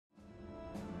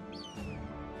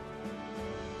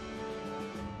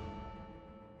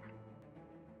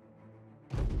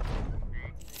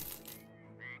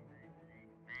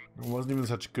It wasn't even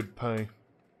such good pay.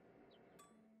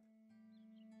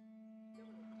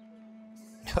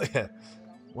 Oh yeah.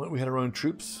 Well, we had our own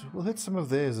troops. We'll hit some of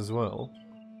theirs as well.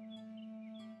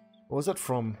 What was that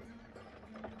from?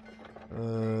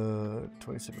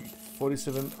 27,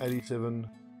 47, 87,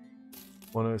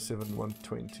 107,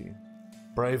 120.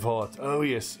 Braveheart. Oh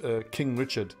yes, King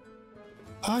Richard.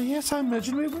 Ah yes, I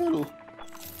imagine we will.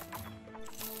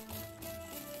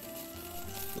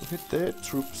 We'll hit their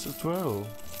troops as well.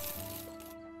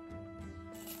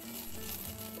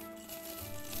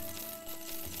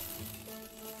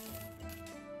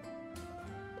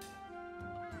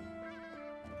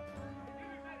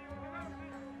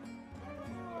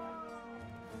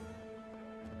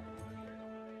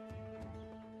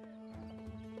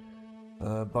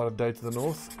 About a day to the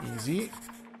north, easy.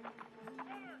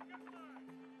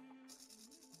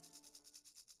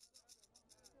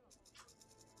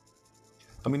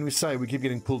 I mean, we say we keep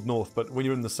getting pulled north, but when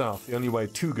you're in the south, the only way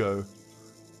to go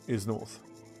is north.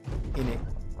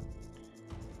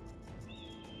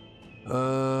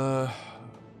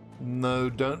 No,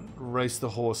 don't race the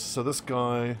horse. So this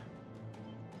guy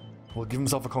will give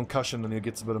himself a concussion and he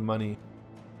gets a bit of money.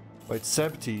 Wait,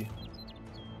 Sabti.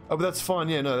 Oh, but that's fine.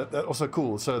 Yeah, no, that's also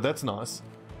cool. So that's nice.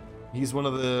 He's one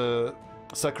of the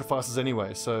sacrifices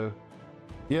anyway. So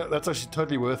yeah, that's actually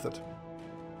totally worth it.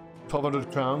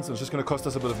 1,200 crowns. It's just going to cost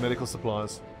us a bit of medical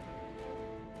supplies.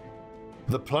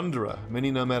 The Plunderer. Many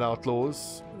nomad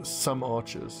outlaws. Some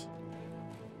archers.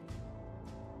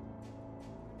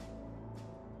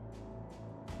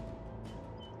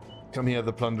 Come here,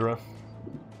 the Plunderer.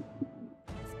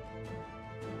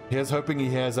 Here's hoping he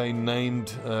has a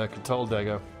named Catal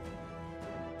dagger.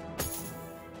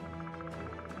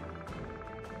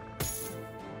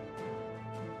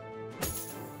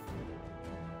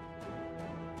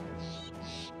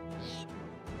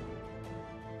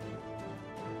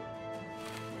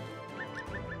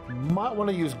 Might want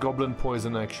to use goblin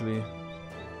poison actually.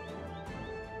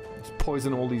 Let's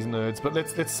poison all these nerds, but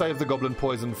let's save the goblin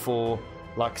poison for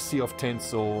like Sea of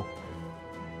Tents or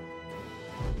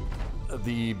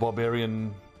the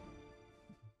barbarian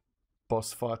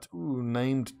boss fight. Ooh,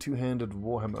 named two-handed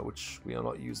warhammer, which we are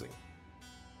not using.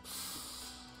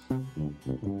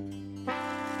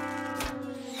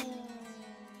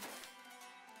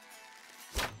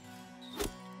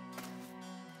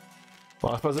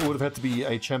 Well, I suppose it would have had to be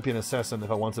a champion assassin if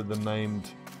I wanted the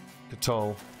named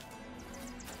Catal.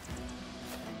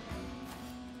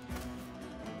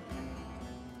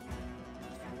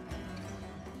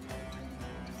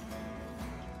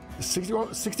 The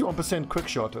 61% quick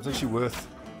shot, that's actually worth.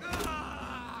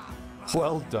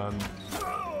 Well done.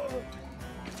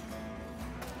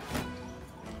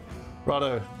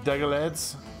 Righto, dagger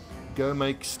lads, go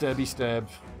make stabby stab.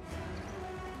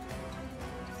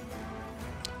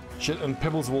 Shit, and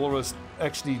Pebbles Walrus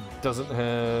actually doesn't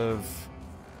have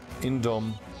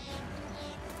Indom.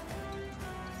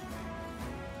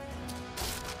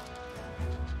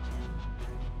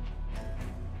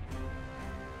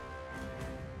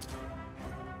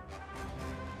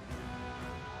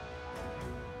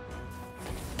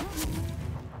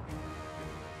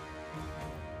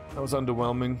 That was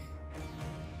underwhelming.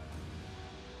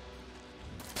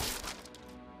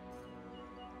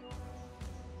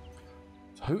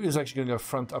 Who is actually going to go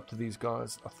front up to these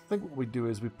guys? I think what we do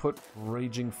is we put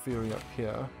Raging Fury up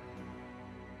here.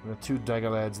 There are two dagger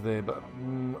lads there, but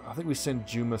I think we send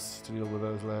Jumas to deal with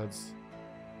those lads.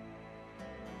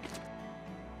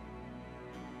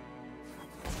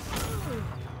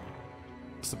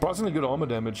 Surprisingly good armor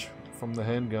damage from the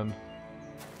handgun.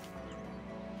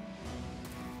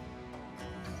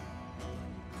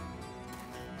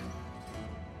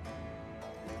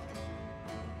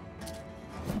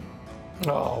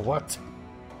 Oh, what?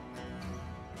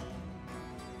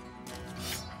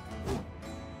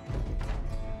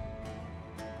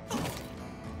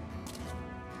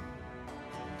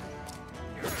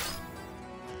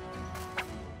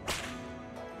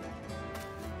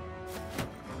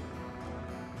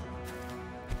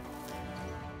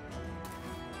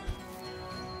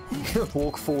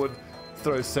 Walk forward,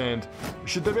 throw sand.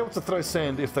 Should they be able to throw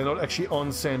sand if they're not actually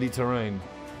on sandy terrain?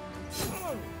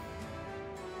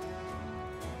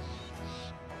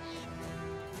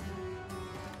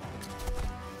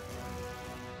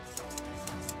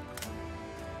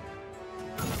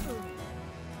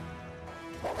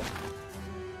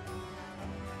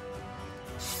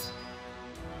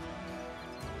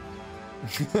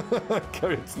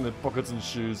 Carrots in their pockets and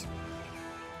shoes.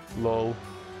 Lol.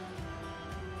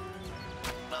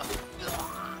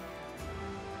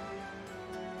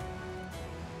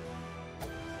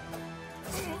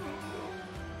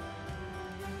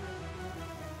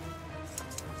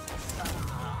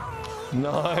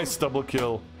 Nice double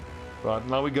kill. Right,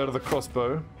 now we go to the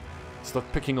crossbow. Start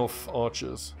picking off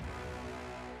archers.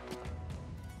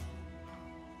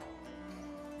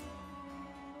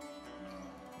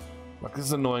 Like, this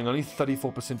is annoying. Only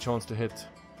 34% chance to hit.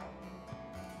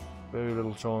 Very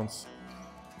little chance.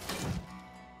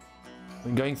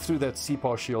 And going through that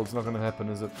CPAR shield's not going to happen,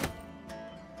 is it?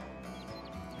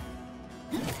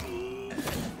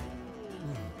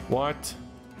 White.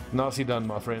 Nicely done,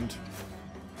 my friend.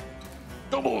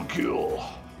 Double kill.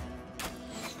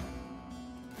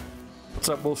 What's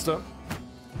up, Wolster?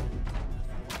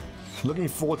 Looking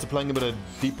forward to playing a bit of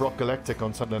Deep Rock Galactic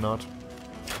on Sunday night.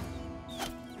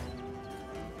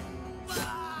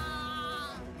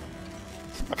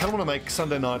 I kind of want to make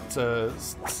Sunday night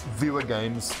viewer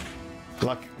games.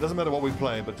 Like, it doesn't matter what we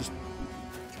play, but just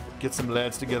get some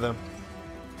lads together.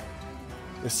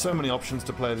 There's so many options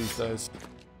to play these days.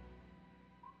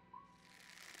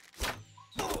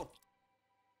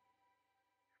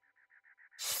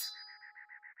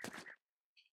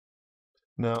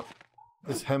 Now,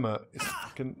 this hammer is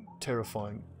fucking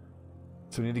terrifying.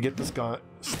 So we need to get this guy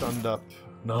stunned up.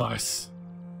 Nice.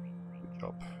 Good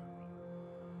job.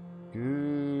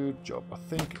 Good job. I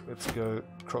think let's go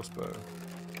crossbow.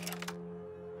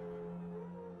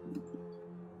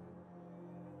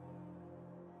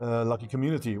 Lucky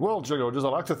community. Well, George, I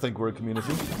like to think we're a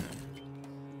community.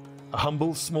 A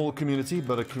humble, small community,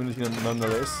 but a community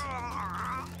nonetheless.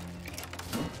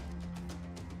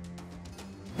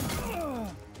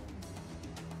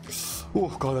 Oh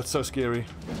god, that's so scary.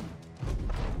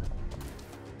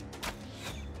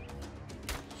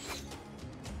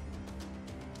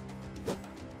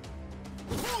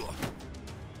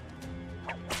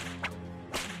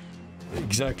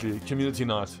 Exactly, community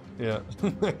night. Yeah,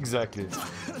 exactly.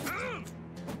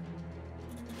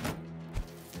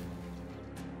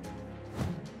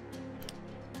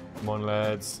 Come on,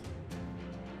 lads.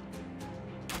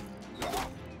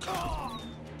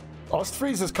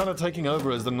 Ostfreeze is kind of taking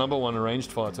over as the #1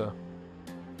 ranged fighter.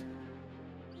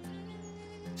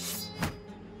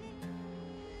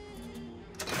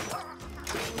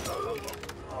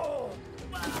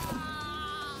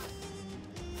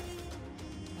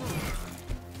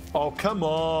 Oh, come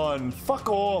on. Fuck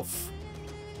off.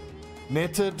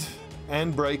 Netted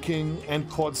and breaking and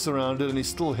quad surrounded, and he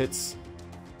still hits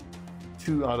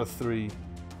 2 out of 3.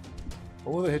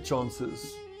 What were the hit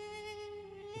chances?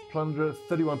 Plunderer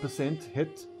 31%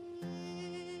 hit,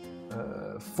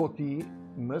 40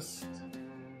 missed.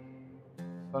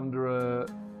 Plunderer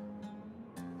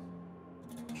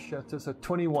shatter, so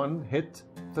 21 hit,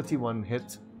 31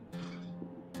 hit.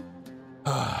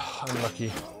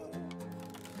 Unlucky.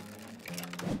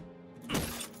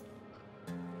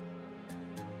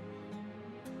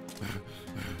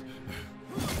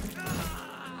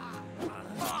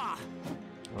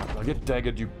 Right, I'll get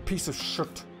daggered, you piece of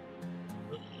shit.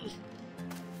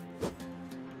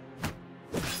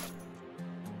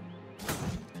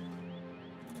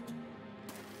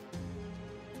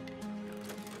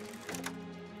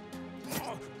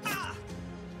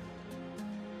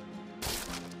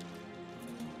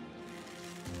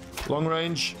 Long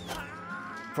range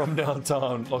from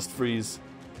downtown, lost freeze.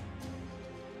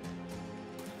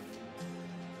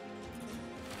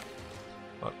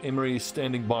 Right, Emery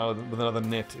standing by with another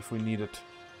net if we need it.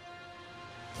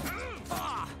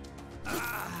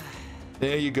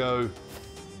 There you go.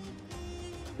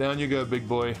 Down you go, big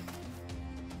boy.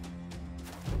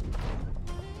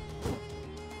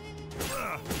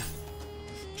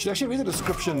 Should actually read the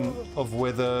description of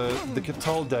whether the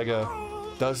Catal dagger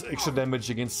does extra damage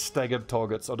against staggered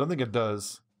targets. I don't think it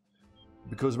does.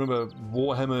 Because remember,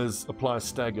 Warhammers apply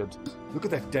staggered. Look at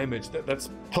that damage.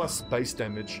 That's plus base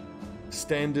damage.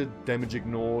 Standard damage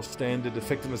ignore, standard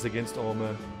effectiveness against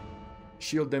armor.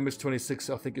 Shield damage 26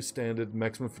 I think is standard,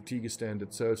 maximum fatigue is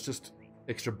standard. So it's just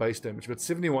extra base damage. But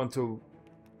 71 to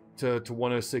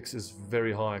 106 is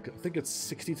very high. I think it's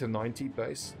 60 to 90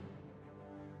 base.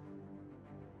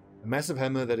 A massive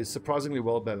hammer that is surprisingly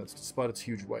well balanced despite its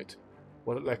huge weight.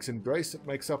 What it lacks in grace, it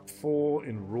makes up for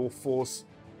in raw force,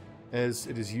 as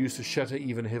it is used to shatter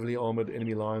even heavily armored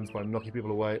enemy lines by knocking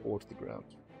people away or to the ground.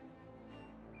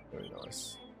 Very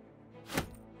nice.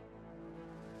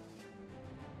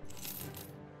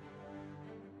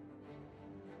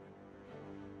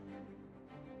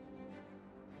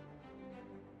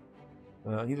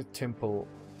 I need a temple.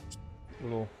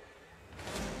 Little.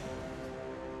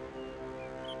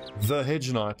 The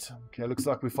Hedge Knight. Okay, looks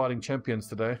like we're fighting champions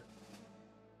today.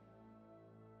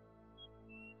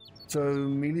 So,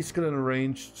 melee skill and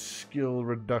ranged skill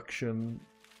reduction.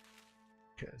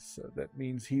 Okay, so that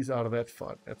means he's out of that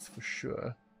fight, that's for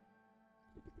sure.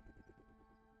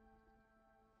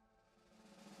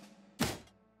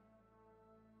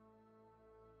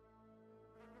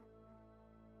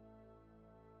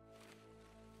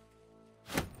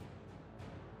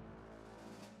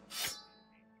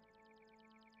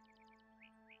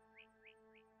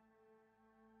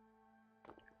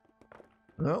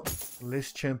 Well,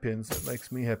 less champions. That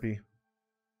makes me happy.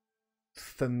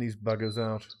 Thin these buggers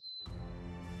out.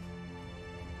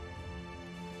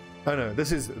 Oh no,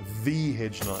 this is the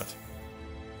Hedge Knight.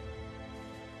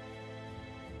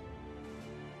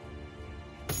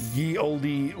 Ye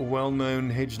oldie, well-known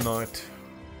Hedge Knight.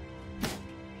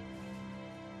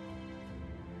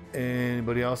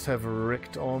 Anybody else have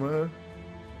wrecked armor?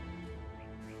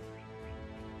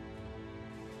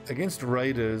 Against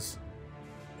raiders,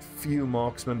 few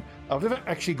marksmen. I've never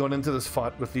actually gone into this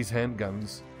fight with these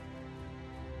handguns.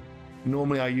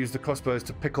 Normally I use the crossbows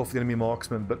to pick off the enemy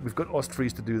marksmen, but we've got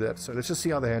Ostfries to do that, so let's just see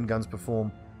how the handguns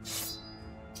perform.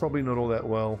 Probably not all that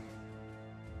well.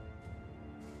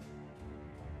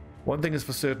 One thing is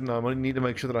for certain, I might need to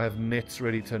make sure that I have nets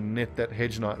ready to net that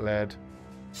Hedge Knight lad.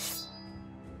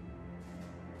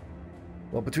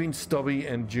 Well, between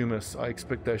Stobbie and Jumis, I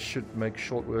expect they should make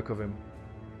short work of him.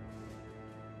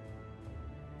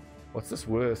 What's this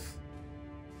worth?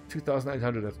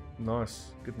 2,800. That's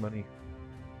nice. Good money.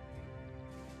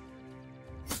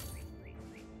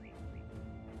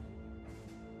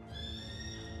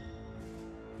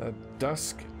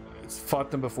 Dusk. Let's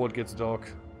fight them before it gets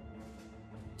dark.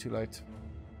 Too late.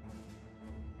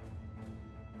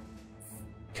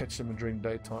 Catch them during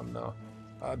daytime now.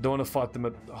 I don't want to fight them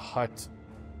at height.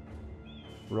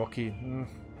 Rocky.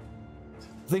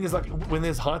 The thing is, like, when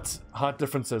there's height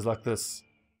differences like this,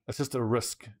 it's just a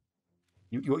risk.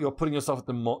 You're putting yourself at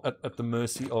the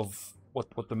mercy of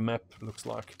what the map looks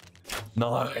like.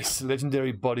 Nice.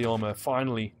 Legendary body armor.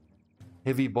 Finally.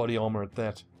 Heavy body armor at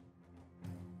that.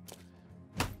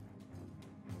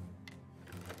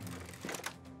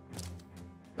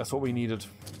 That's what we needed.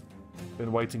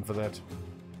 Been waiting for that.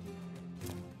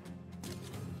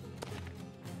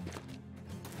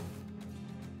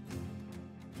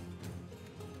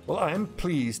 Well, I am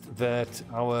pleased that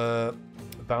our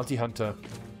bounty hunter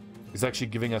is actually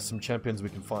giving us some champions we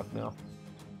can fight now.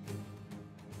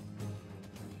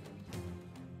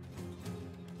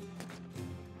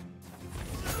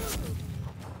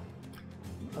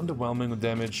 Underwhelming with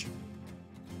damage.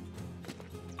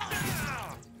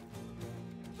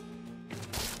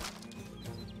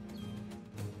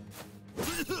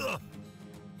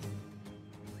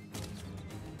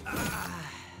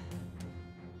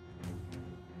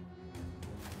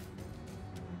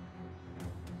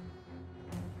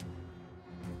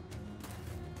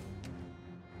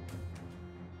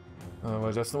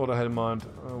 Oh, that's not what I had in mind.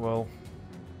 Oh well.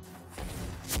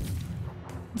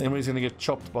 Emery's gonna get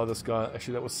chopped by this guy.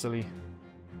 Actually, that was silly.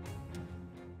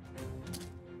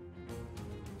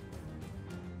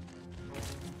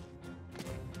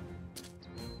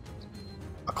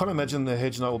 I can't imagine the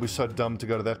Hedge Knight will be so dumb to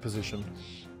go to that position.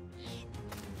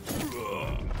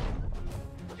 I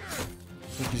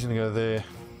think he's gonna go there.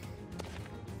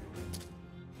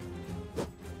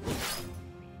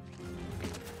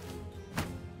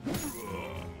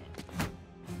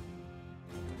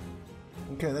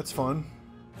 Okay, that's fine.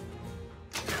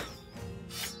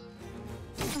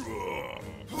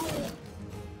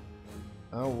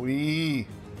 Owie.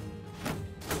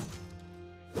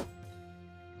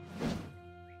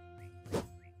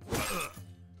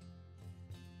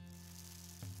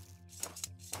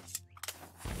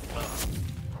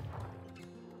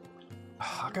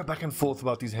 I go back and forth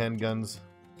about these handguns.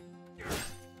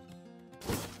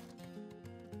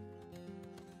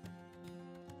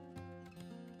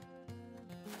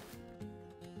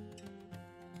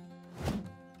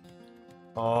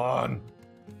 On.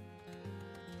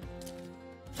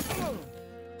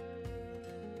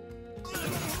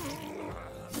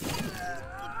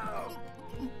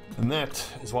 And that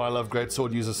is why I love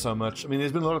greatsword users so much. I mean,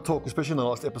 there's been a lot of talk, especially in the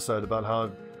last episode, about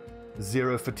how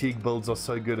zero fatigue builds are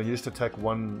so good and you just attack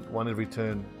one every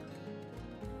turn.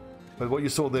 But what you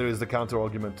saw there is the counter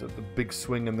argument, the big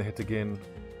swing and the hit again.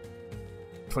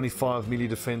 25 melee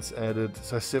defense added,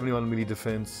 so 71 melee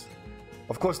defense.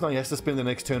 Of course now he has to spend the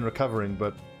next turn recovering,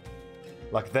 but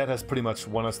like that has pretty much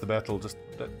won us the battle, just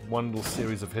that one little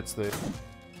series of hits there.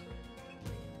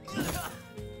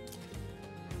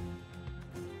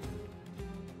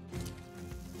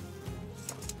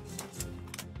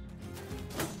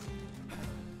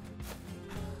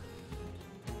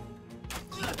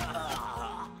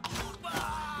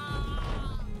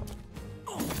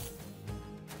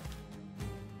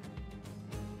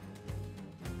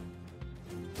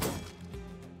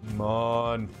 Come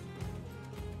on.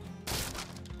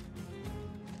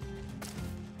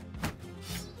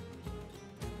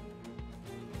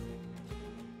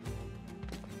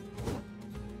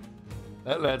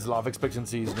 That lad's life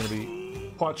expectancy is going to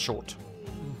be quite short.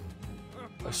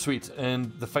 Oh, sweet,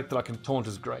 and the fact that I can taunt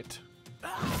is great.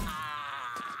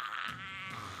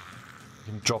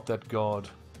 can drop that guard.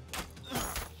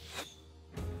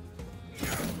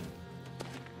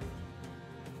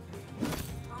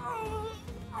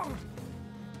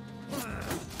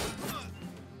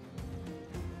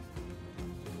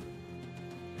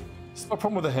 My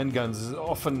problem with the handguns is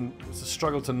often it's a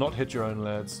struggle to not hit your own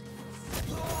lads.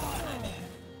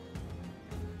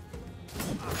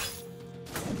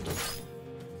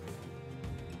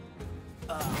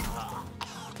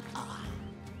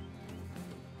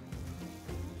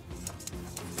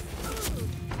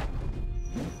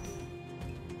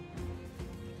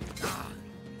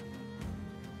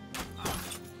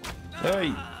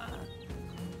 Hey!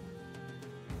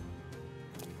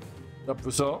 Up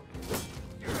we saw.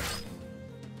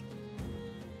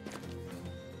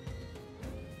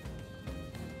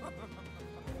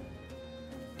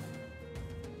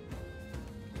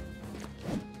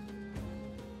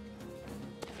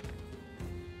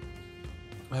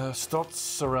 Start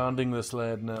surrounding this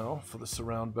lad now for the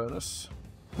surround bonus.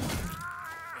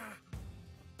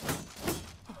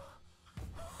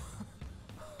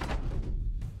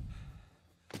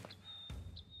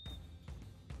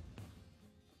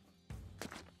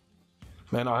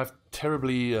 Man, I have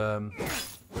terribly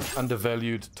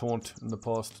undervalued taunt in the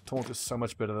past. Taunt is so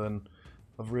much better than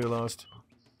I've realized.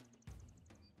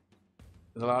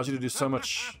 It allows you to do so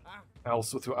much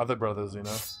else with your other brothers, you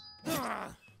know?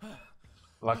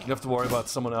 Like, you have to worry about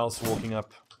someone else walking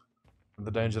up and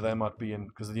the danger they might be in,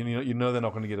 because you know they're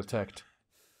not going to get attacked.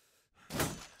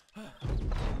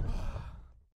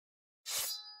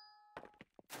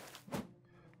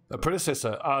 The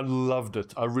Predecessor, I loved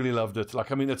it. I really loved it.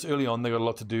 Like, I mean, it's early on, they got a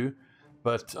lot to do,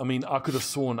 but, I mean, I could have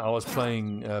sworn I was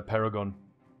playing Paragon.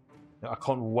 I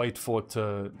can't wait for it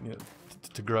to, you know,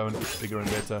 to grow and get bigger and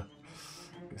better.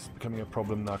 It's becoming a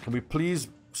problem now. Can we please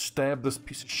stab this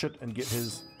piece of shit and get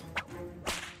his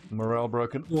morale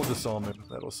broken, or disarm him?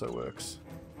 That also works.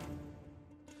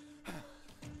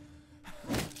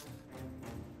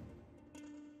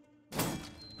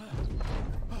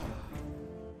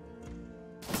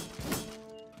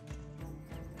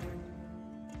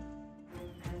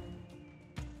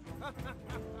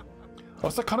 I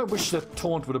also kind of wish that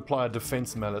Taunt would apply a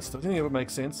defense malice. Don't you think it would make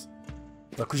sense?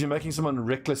 Like, because you're making someone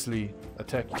recklessly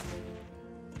attack you.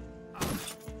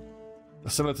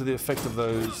 Similar to the effect of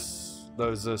those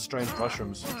strange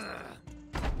mushrooms.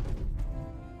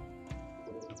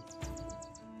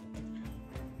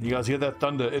 You guys hear that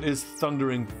thunder? It is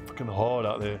thundering fucking hard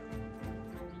out there.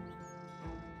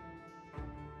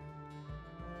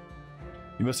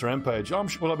 You miss Rampage. Oh,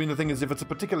 well, I mean, the thing is, if it's a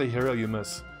particular hero you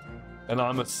miss, and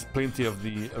I miss plenty of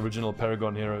the original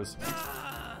Paragon heroes,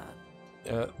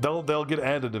 they'll get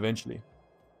added eventually.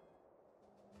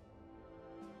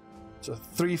 So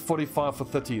 345 for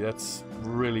 30, that's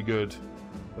really good.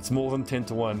 That's more than 10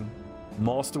 to 1.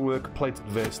 Masterwork plated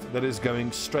vest. That is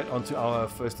going straight onto our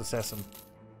first assassin.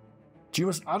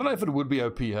 I don't know if it would be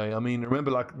OP, hey? I mean,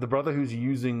 remember, like, the brother who's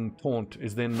using Taunt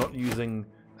is then not using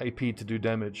AP to do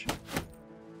damage.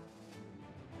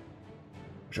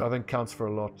 Which I think counts for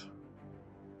a lot.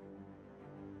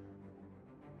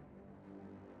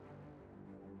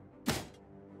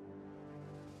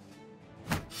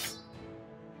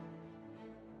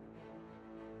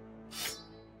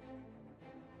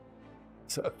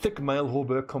 So a thick mail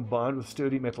hauberk combined with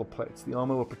sturdy metal plates. The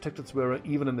armor will protect its wearer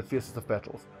even in the fiercest of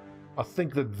battles. I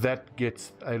think that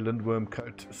gets a Lindworm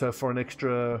coat. So for an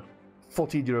extra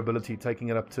 40 durability, taking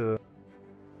it up to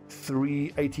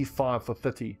 385 for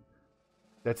 30.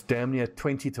 That's damn near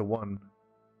 20 to 1.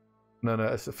 No,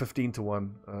 it's a 15 to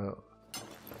 1.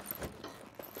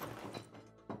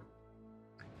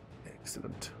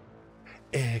 Excellent.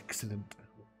 Excellent.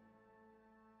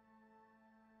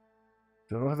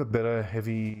 Do I have a better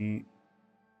heavy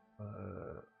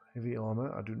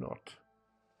armor? I do not.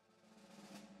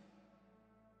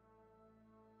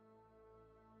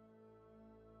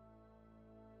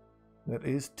 That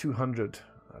is 200.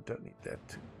 I don't need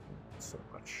that so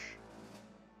much.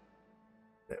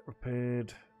 That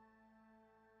repaired.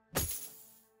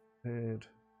 Repaired.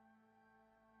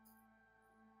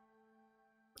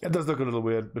 It does look a little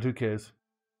weird, but who cares?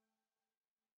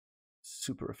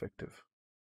 Super effective.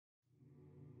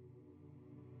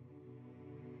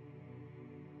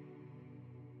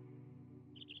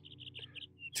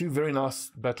 Two very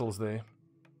nice battles there.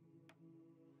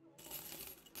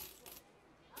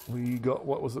 We got,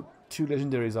 what was it, 2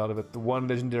 legendaries out of it. The one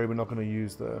legendary we're not going to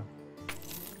use though.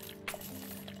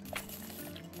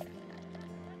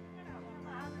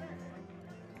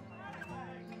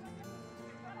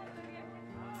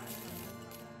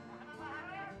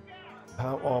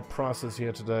 How are prices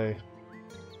here today?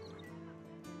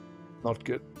 Not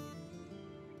good.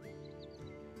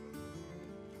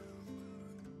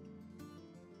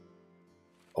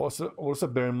 Also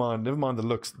bear in mind, never mind the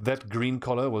looks, that green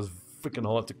collar was freaking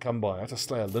hard to come by. I had to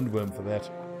slay a lindworm for that.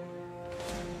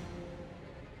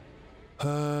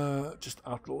 Just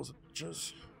outlaws,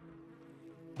 just.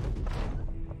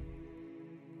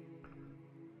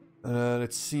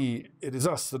 Let's see. It is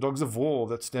us, the dogs of war,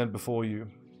 that stand before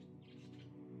you.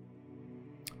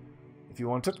 If you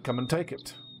want it, come and take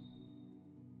it.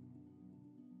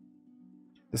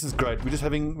 This is great. We're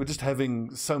just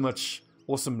having so much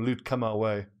awesome loot come our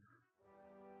way.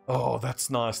 Oh, that's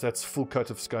nice. That's full coat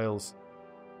of scales.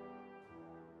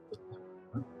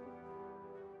 You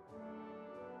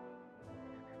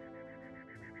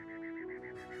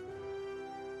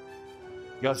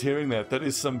guys hearing that? That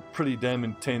is some pretty damn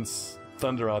intense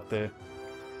thunder out there.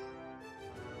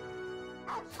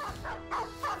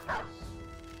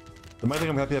 The main thing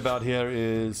I'm happy about here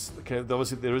is, okay,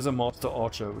 obviously there is a master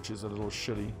archer, which is a little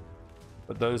shitty,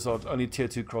 but those are only tier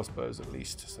 2 crossbows at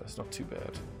least, so it's not too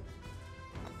bad.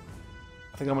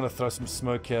 I think I'm going to throw some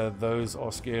smoke here. Those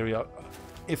are scary.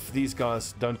 If these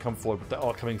guys don't come forward, but they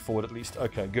are coming forward at least.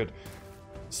 Okay, good.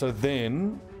 So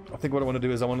then, I think what I want to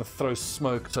do is I want to throw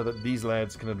smoke so that these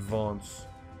lads can advance.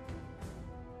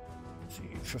 Let's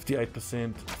see,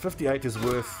 58%. 58 is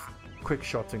worth quick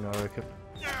shotting, I reckon.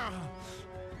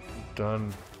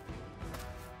 Done.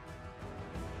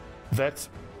 That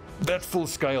full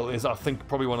scale is, I think,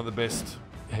 probably one of the best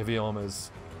heavy armors.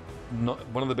 Not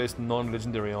one of the best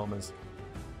non-legendary armors.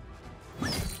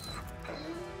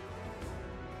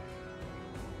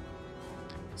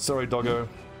 Sorry, doggo.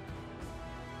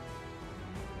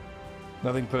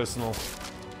 Nothing personal.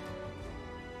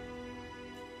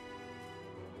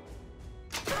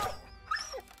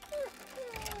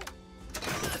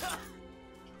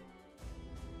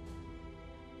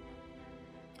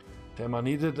 Damn, I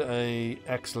needed a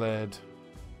axe lad to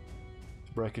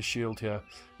break a shield here.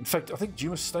 In fact, I think you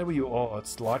must stay where you are.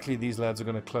 It's likely these lads are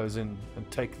going to close in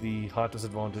and take the height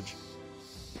disadvantage.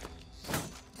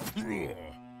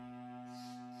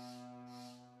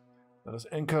 Now, does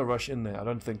Enko rush in there? I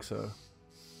don't think so.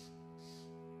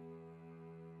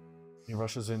 He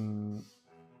rushes in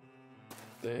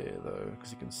there, though, because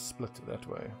he can split that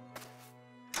way.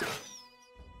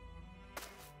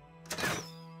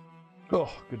 Oh,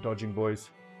 good dodging, boys.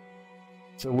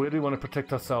 So where do we want to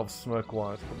protect ourselves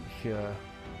smoke-wise? From here.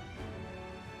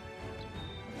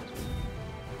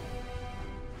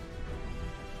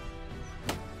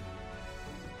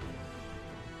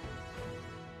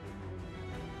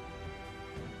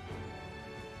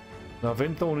 Now,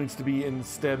 Venthorn needs to be in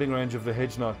stabbing range of the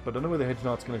Hedge Knight, but I don't know where the Hedge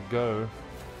Knight's going to go.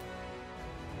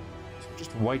 So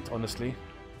just wait, honestly.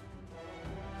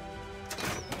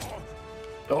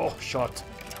 Oh, shot.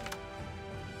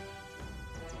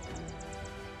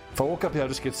 If I walk up here, I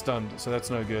just get stunned, so that's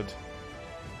no good.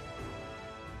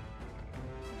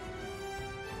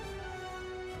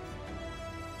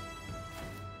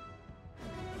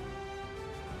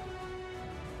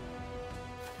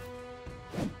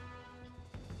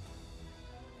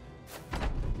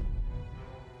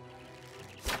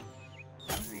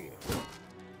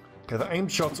 Okay, the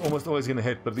aimed shot's almost always going to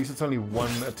hit, but at least it's only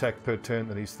one attack per turn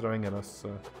that he's throwing at us,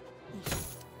 so...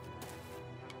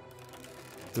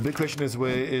 The big question is,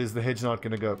 where is the Hedge Knight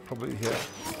going to go? Probably here.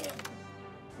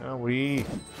 Are we?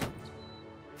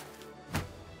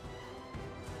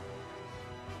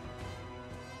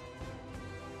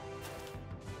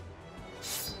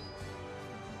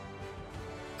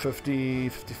 $50,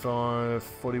 $55,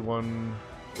 $41.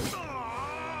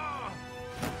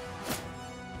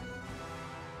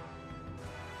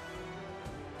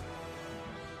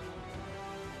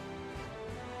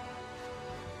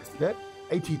 That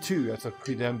 82, that's a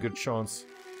pretty damn good chance.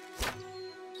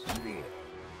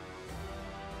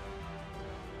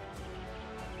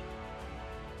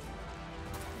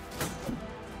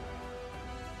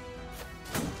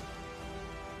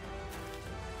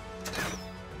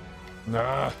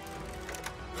 Nah.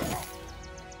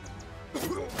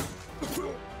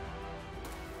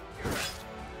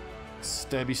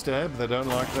 Stabby stab, they don't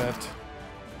like that.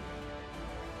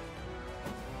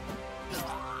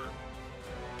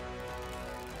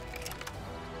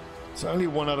 So only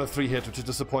 1 out of 3 hit, which is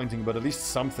disappointing, but at least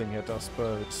something hit, I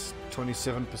suppose.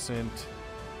 27%.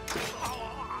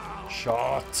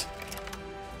 Shot.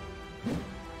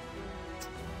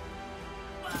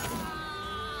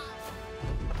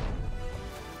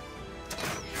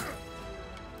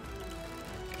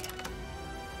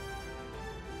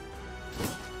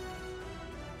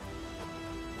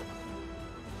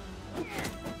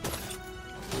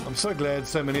 I'm so glad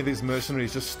so many of these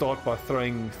mercenaries just start by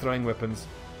throwing weapons,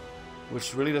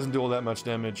 which really doesn't do all that much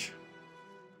damage.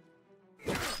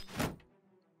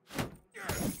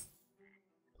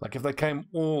 Like, if they came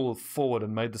all forward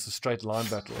and made this a straight line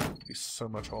battle, it would be so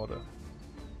much harder.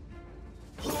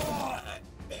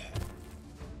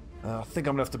 I think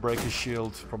I'm gonna have to break his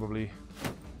shield, probably.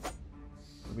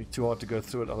 It'll be too hard to go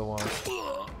through it otherwise.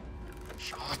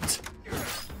 Shot!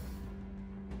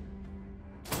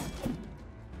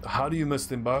 How do you miss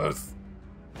them both?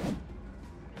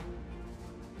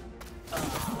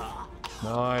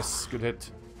 Nice, good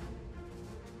hit.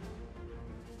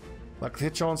 Like, the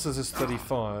hit chances is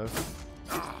 35.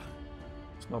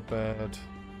 It's not bad.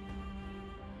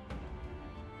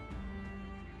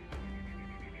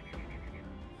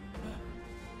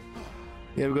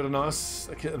 Yeah, we've got a nice...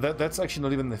 Okay, that's actually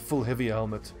not even the full heavy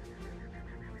helmet.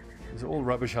 These are all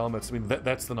rubbish helmets. I mean,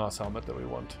 that's the nice helmet that we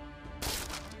want.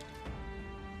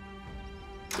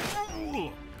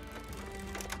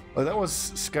 Oh, that was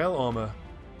scale armor.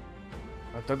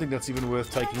 I don't think that's even worth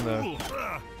taking though.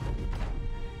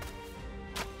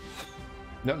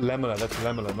 No, lamellar. That's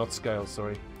lamellar, not scale,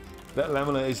 sorry. That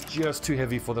lamellar is just too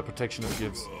heavy for the protection it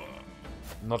gives.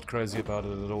 Not crazy about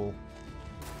it at all.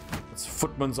 It's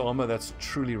footman's armor. That's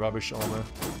truly rubbish armor.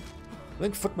 I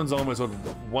think footman's armor is what,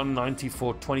 190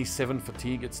 for 27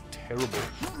 fatigue. It's terrible.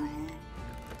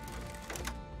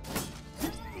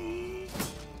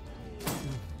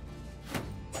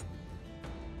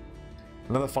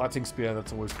 Another fighting spear.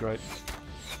 That's always great.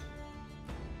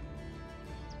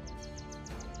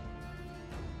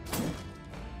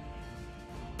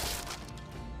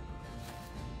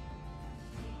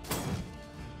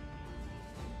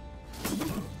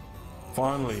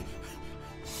 Finally.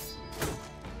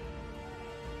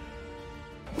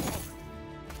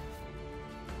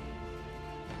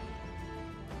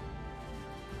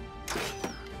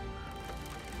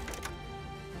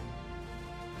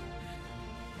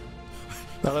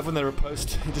 I love when they're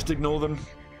riposte. You just ignore them.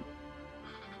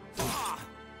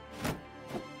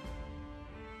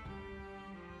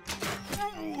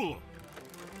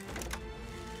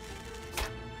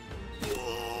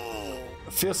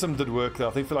 Fearsome did work though.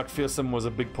 I think feel like Fearsome was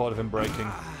a big part of him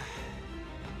breaking.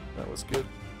 That was good.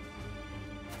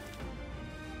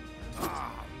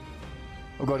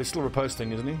 Oh god, he's still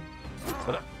riposting, isn't he?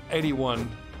 But 81.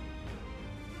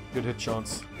 Good hit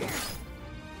chance.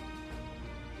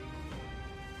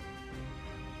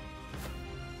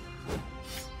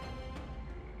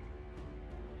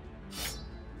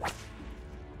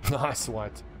 Nice,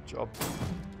 White. Good job.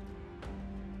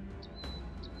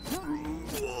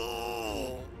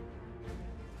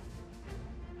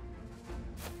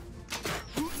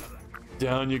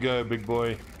 Down you go, big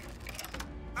boy.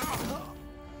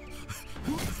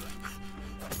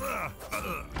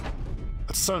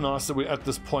 It's so nice that we're at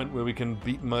this point where we can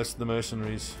beat most of the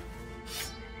mercenaries.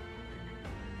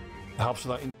 It helps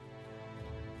with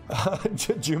our...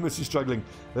 Jumas is struggling.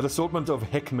 That assortment of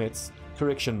heckmets.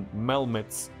 Correction,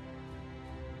 malmets.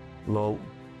 Lol.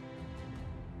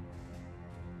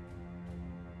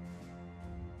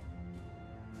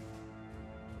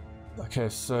 Okay,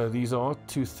 so these are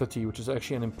 230, which is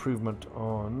actually an improvement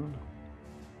on...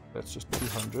 That's just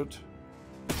 200.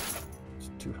 It's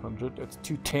 200. That's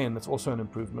 210. That's also an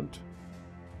improvement.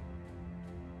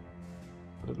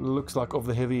 But it looks like of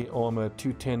the heavy armor,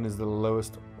 210 is the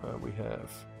lowest we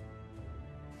have.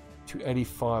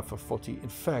 285 for 40. In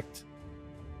fact,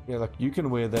 yeah, like you can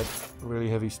wear that really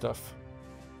heavy stuff.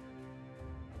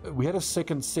 We had a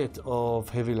second set of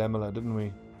heavy lamellar, didn't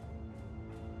we?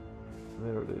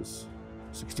 There it is.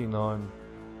 69.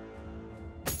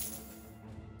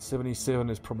 77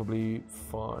 is probably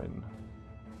fine.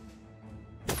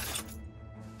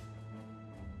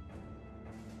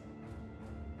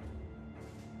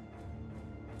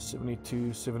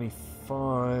 $72,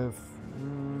 $75.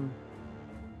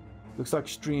 Looks like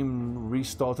stream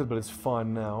restarted, but it's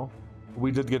fine now. We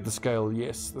did get the scale,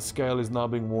 yes. The scale is now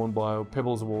being worn by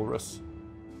Pebbles Walrus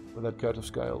with that coat of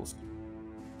scales.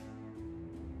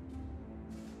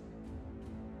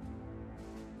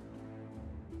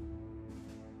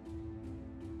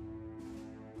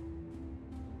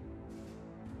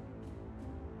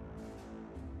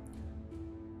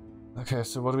 Okay,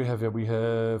 so what do we have here? We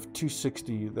have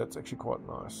 260. That's actually quite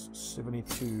nice.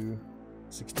 72,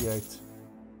 68.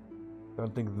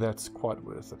 Don't think that's quite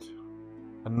worth it.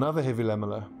 Another heavy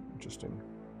lamellar. Interesting.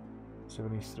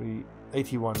 73,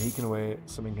 81. He can wear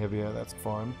something heavier. That's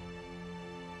fine.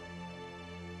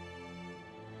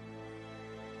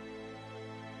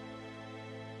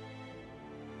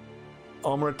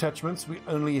 Armor attachments. We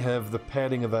only have the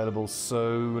padding available,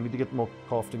 so we need to get more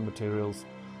crafting materials.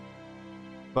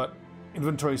 But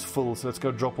inventory is full, so let's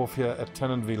go drop off here at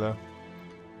Tannenweiler.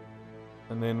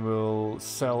 And then we'll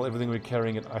sell everything we're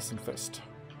carrying at Eisenfest.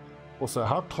 Also,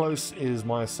 how close is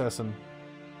my assassin?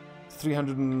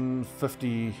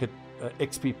 350 hit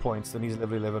XP points, then he's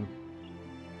level 11.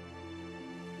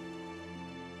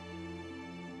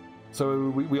 So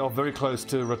we are very close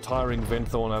to retiring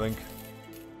Venthorn, I think.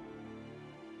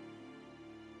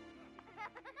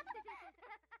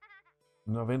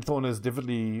 Now, Venthorn has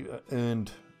definitely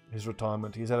earned his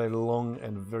retirement. He's had a long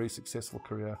and very successful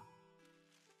career.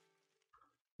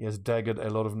 He has daggered a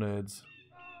lot of nerds.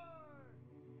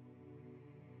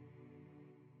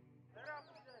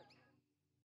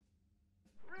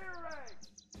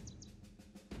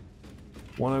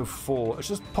 $104. Let's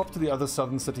just pop to the other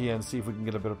southern city and see if we can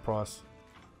get a better price.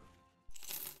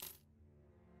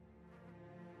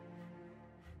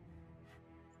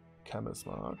 Camas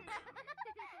mark.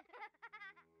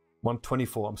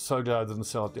 124. I'm so glad I didn't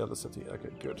sell at the other city. Okay,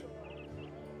 good.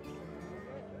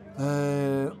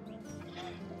 Sell.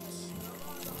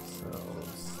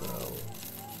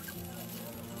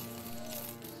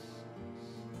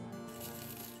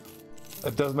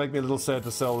 It does make me a little sad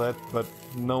to sell that, but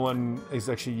no one is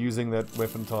actually using that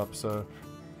weapon type, so...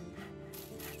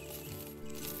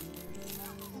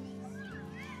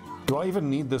 Do I even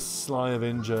need this Sly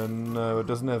Avenger? No, it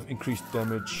doesn't have increased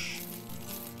damage.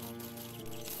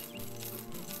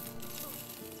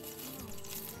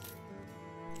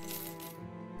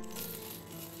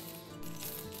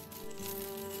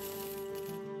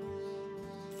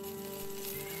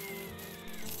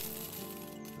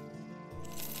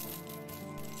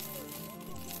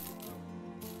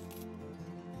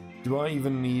 Do I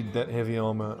even need that heavy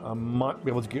armor? I might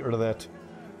be able to get rid of that.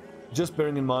 Just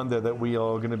bearing in mind there that we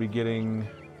are going to be getting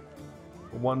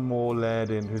one more lad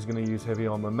in who's going to use heavy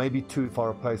armor. Maybe two if I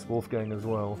replace Wolfgang as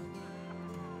well.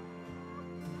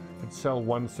 I'd sell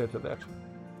one set of that.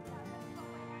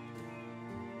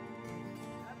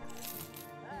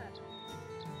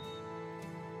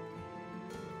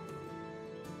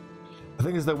 The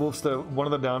thing is that Wolfster, one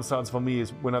of the downsides for me is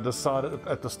when I decide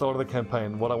at the start of the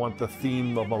campaign what I want the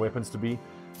theme of my weapons to be,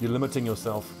 you're limiting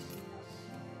yourself.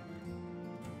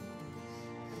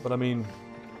 But I mean,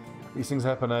 these things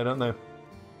happen, don't they?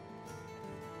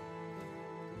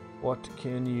 What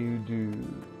can you do?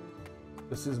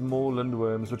 This is more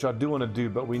lindworms, which I do want to do,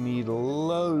 but we need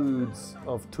loads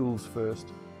of tools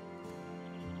first.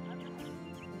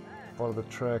 Follow the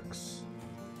tracks.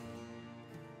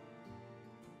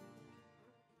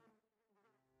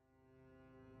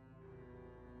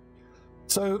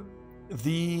 So,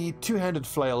 the two-handed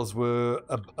flails were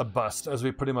a bust, as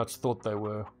we pretty much thought they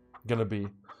were going to be.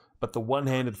 But the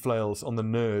one-handed flails on the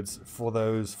nerds for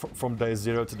those from day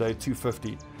 0 to day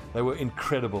 250, they were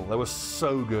incredible. They were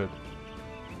so good.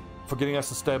 For getting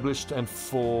us established and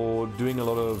for doing a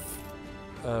lot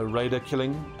of raider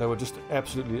killing, they were just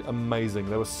absolutely amazing.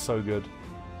 They were so good.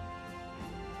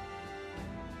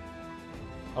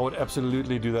 I would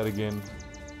absolutely do that again.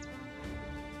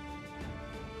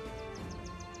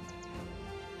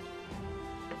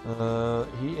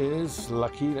 He is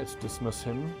lucky. Let's dismiss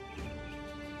him.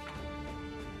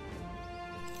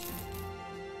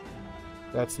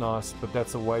 That's nice, but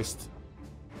that's a waste.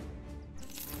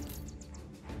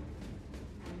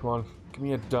 Come on, give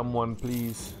me a dumb one,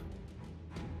 please.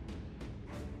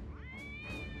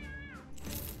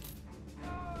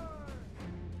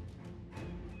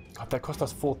 God, that cost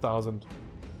us 4,000.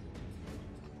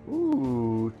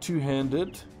 Ooh,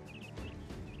 two-handed.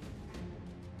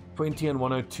 20 and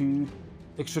 102,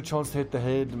 extra chance to hit the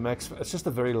head, max. It's just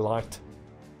a very light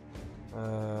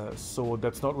sword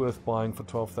that's not worth buying for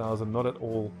 12,000, not at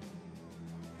all.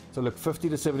 So look, 50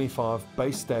 to 75,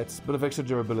 base stats, bit of extra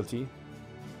durability.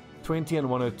 20 and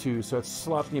 102, so it's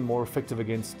slightly more effective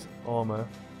against armor.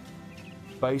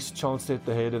 Base chance to hit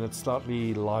the head, and it's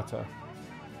slightly lighter.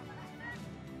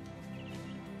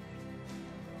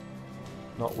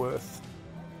 Not worth.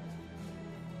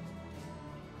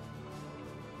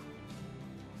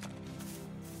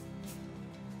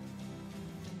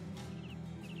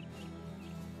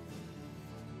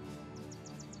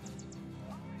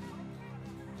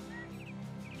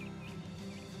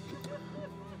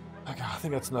 Okay, I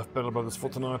think that's enough Battle Brothers for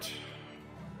tonight.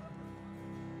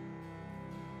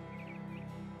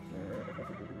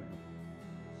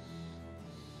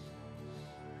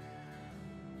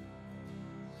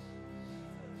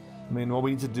 I mean, what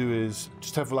we need to do is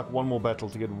just have like one more battle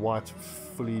to get White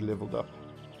fully leveled up.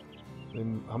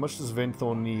 Then how much does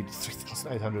Venthorn need?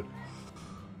 3,800.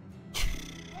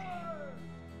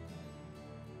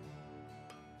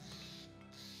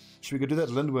 Should we go do that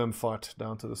Lindworm fight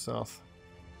down to the south?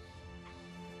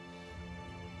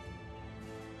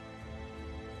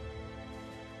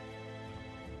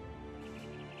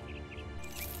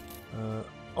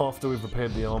 after we've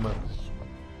repaired the armor.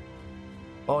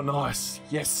 Oh, nice.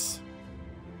 Yes.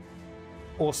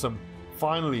 Awesome.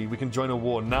 Finally, we can join a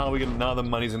war. Now now the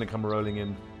money's gonna come rolling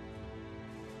in.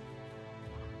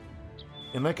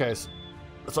 In that case,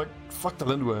 it's like, fuck the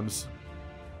Lindworms.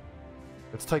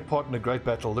 Let's take part in a great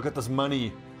battle. Look at this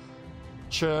money.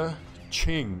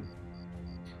 Cha-ching.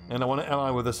 And I want to ally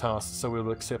with this house, so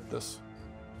we'll accept this.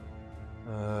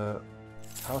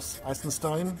 House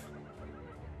Eisenstein?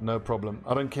 No problem.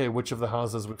 I don't care which of the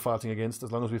houses we're fighting against,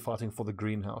 as long as we're fighting for the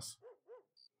greenhouse.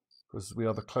 Because we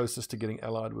are the closest to getting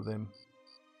allied with them.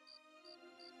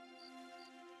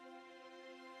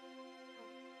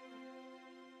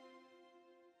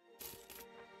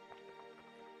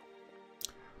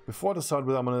 Before I decide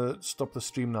whether I'm going to stop the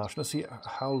stream now, I should see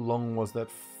how long was that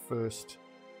first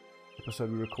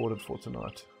episode we recorded for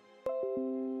tonight.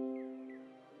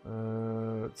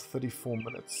 It's 34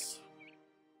 minutes.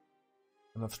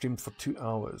 And I've streamed for 2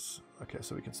 hours. Okay,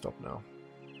 so we can stop now.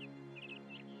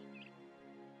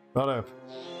 Righto.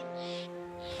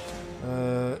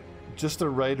 Just a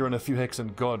raider and a few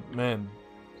hexen. God, man.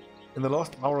 In the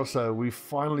last hour or so, we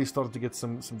finally started to get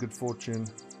some good fortune.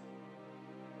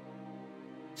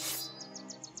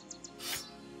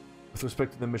 With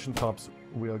respect to the mission types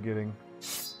we are getting.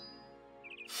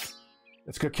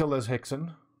 Let's go kill those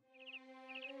hexen.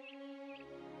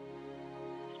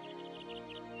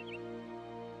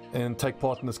 And take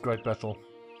part in this great battle.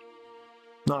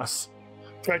 Nice.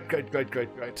 Great, great, great,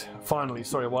 great, great. Finally,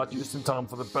 sorry, White, just in time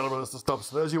for the Battle Brothers to stop.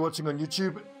 So those of you watching on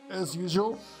YouTube, as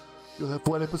usual, you'll have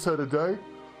 1 episode a day.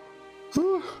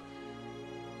 Whew.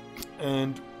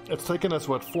 And it's taken us,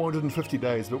 what, 450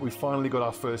 days, but we finally got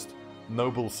our first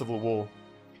noble civil war.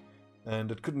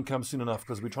 And it couldn't come soon enough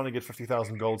because we're trying to get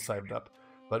 50,000 gold saved up.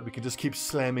 But we can just keep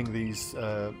slamming these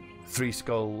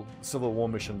 3-skull civil war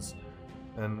missions.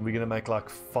 And we're going to make like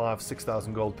 5,000 to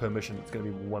 6,000 gold per mission. It's going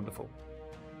to be wonderful.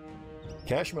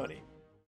 Cash money.